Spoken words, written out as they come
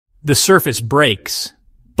The surface breaks.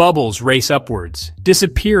 Bubbles race upwards,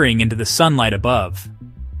 disappearing into the sunlight above.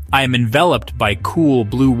 I am enveloped by cool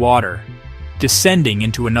blue water, descending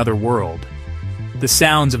into another world. The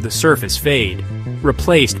sounds of the surface fade,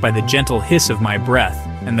 replaced by the gentle hiss of my breath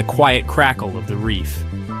and the quiet crackle of the reef.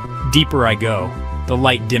 Deeper I go, the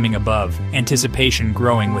light dimming above, anticipation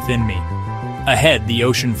growing within me. Ahead, the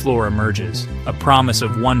ocean floor emerges, a promise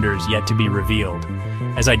of wonders yet to be revealed.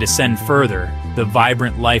 As I descend further, the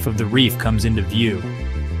vibrant life of the reef comes into view.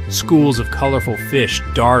 Schools of colorful fish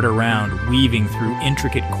dart around, weaving through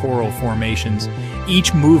intricate coral formations.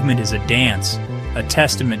 Each movement is a dance, a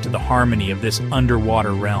testament to the harmony of this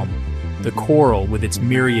underwater realm. The coral, with its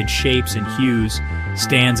myriad shapes and hues,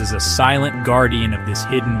 stands as a silent guardian of this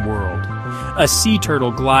hidden world. A sea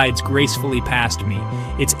turtle glides gracefully past me,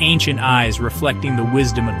 its ancient eyes reflecting the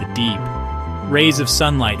wisdom of the deep. Rays of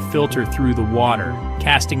sunlight filter through the water,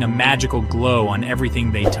 casting a magical glow on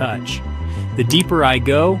everything they touch. The deeper I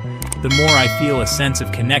go, the more I feel a sense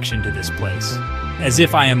of connection to this place, as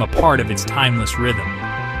if I am a part of its timeless rhythm.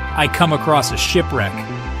 I come across a shipwreck,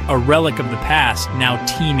 a relic of the past now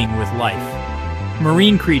teeming with life.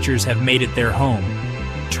 Marine creatures have made it their home,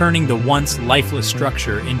 turning the once lifeless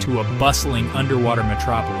structure into a bustling underwater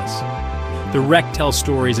metropolis. The wreck tells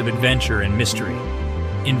stories of adventure and mystery,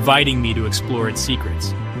 inviting me to explore its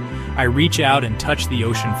secrets. I reach out and touch the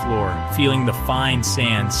ocean floor, feeling the fine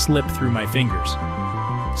sand slip through my fingers.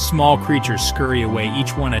 Small creatures scurry away,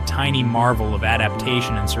 each one a tiny marvel of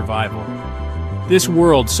adaptation and survival. This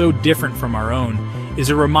world, so different from our own, is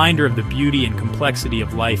a reminder of the beauty and complexity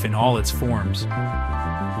of life in all its forms.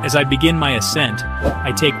 As I begin my ascent,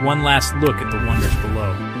 I take one last look at the wonders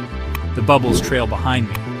below. The bubbles trail behind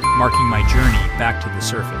me, marking my journey back to the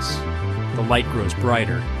surface. The light grows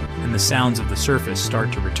brighter, and the sounds of the surface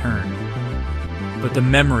start to return. But the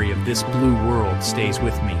memory of this blue world stays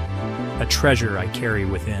with me, a treasure I carry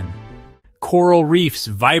within. Coral reefs,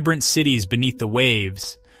 vibrant cities beneath the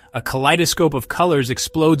waves. A kaleidoscope of colors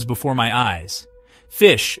explodes before my eyes.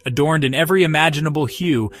 Fish, adorned in every imaginable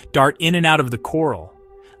hue, dart in and out of the coral.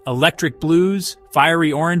 Electric blues,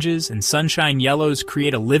 fiery oranges, and sunshine yellows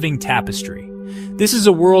create a living tapestry. This is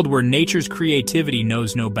a world where nature's creativity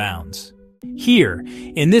knows no bounds. Here,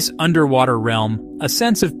 in this underwater realm, a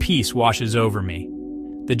sense of peace washes over me.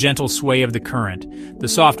 The gentle sway of the current, the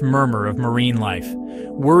soft murmur of marine life.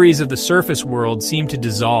 Worries of the surface world seem to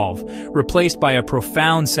dissolve, replaced by a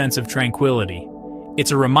profound sense of tranquility.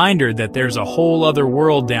 It's a reminder that there's a whole other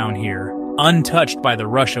world down here, untouched by the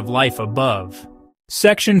rush of life above.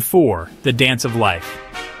 Section 4. The Dance of Life.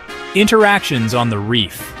 Interactions on the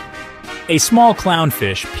reef. A small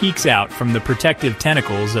clownfish peeks out from the protective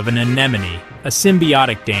tentacles of an anemone, a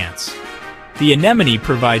symbiotic dance. The anemone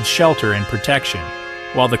provides shelter and protection,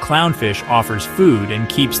 while the clownfish offers food and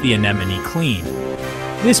keeps the anemone clean.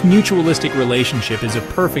 This mutualistic relationship is a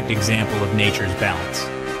perfect example of nature's balance.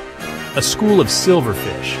 A school of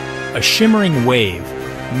silverfish, a shimmering wave,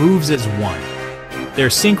 moves as one. Their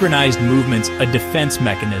synchronized movements a defense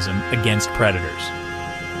mechanism against predators.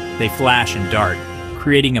 They flash and dart,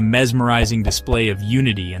 creating a mesmerizing display of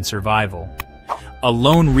unity and survival. A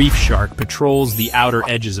lone reef shark patrols the outer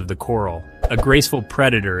edges of the coral, a graceful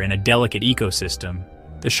predator in a delicate ecosystem.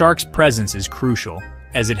 The shark's presence is crucial,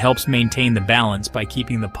 as it helps maintain the balance by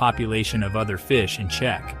keeping the population of other fish in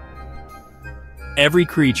check. Every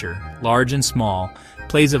creature, large and small,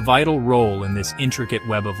 plays a vital role in this intricate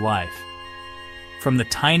web of life. From the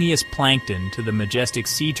tiniest plankton to the majestic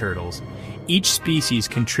sea turtles, each species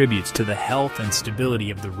contributes to the health and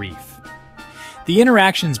stability of the reef. The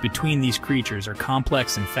interactions between these creatures are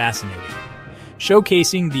complex and fascinating,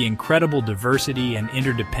 showcasing the incredible diversity and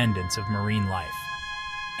interdependence of marine life.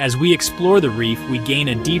 As we explore the reef, we gain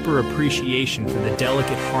a deeper appreciation for the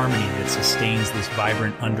delicate harmony that sustains this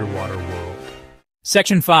vibrant underwater world.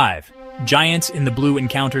 Section 5. Giants in the blue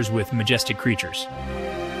encounters with majestic creatures.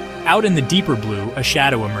 Out in the deeper blue, a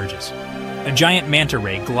shadow emerges. A giant manta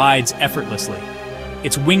ray glides effortlessly,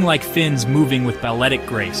 its wing-like fins moving with balletic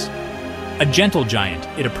grace. A gentle giant,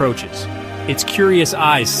 it approaches, its curious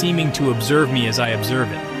eyes seeming to observe me as I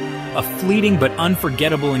observe it. A fleeting but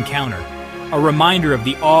unforgettable encounter, a reminder of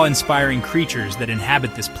the awe-inspiring creatures that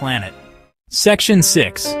inhabit this planet. Section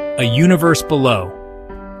 6. A universe below.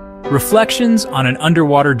 Reflections on an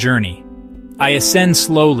underwater journey. I ascend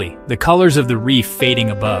slowly, the colors of the reef fading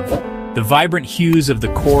above. The vibrant hues of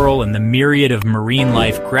the coral and the myriad of marine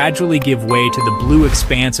life gradually give way to the blue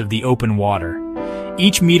expanse of the open water.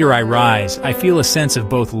 Each meter I rise, I feel a sense of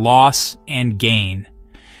both loss and gain.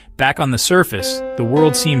 Back on the surface, the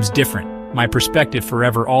world seems different, my perspective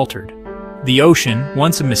forever altered. The ocean,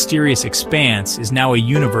 once a mysterious expanse, is now a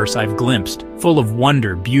universe I've glimpsed, full of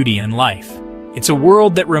wonder, beauty, and life. It's a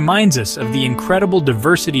world that reminds us of the incredible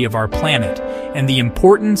diversity of our planet and the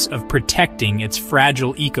importance of protecting its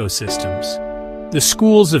fragile ecosystems. The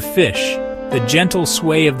schools of fish, the gentle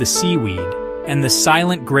sway of the seaweed, and the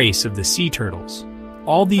silent grace of the sea turtles.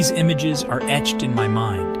 All these images are etched in my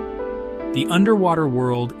mind. The underwater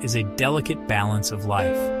world is a delicate balance of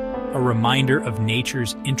life, a reminder of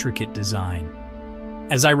nature's intricate design.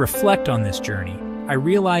 As I reflect on this journey, I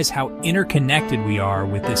realize how interconnected we are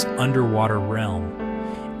with this underwater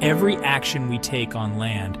realm. Every action we take on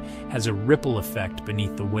land has a ripple effect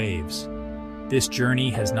beneath the waves. This journey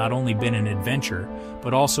has not only been an adventure,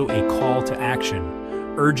 but also a call to action,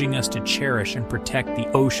 urging us to cherish and protect the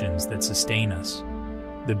oceans that sustain us.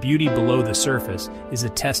 The beauty below the surface is a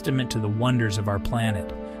testament to the wonders of our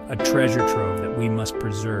planet, a treasure trove that we must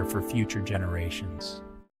preserve for future generations.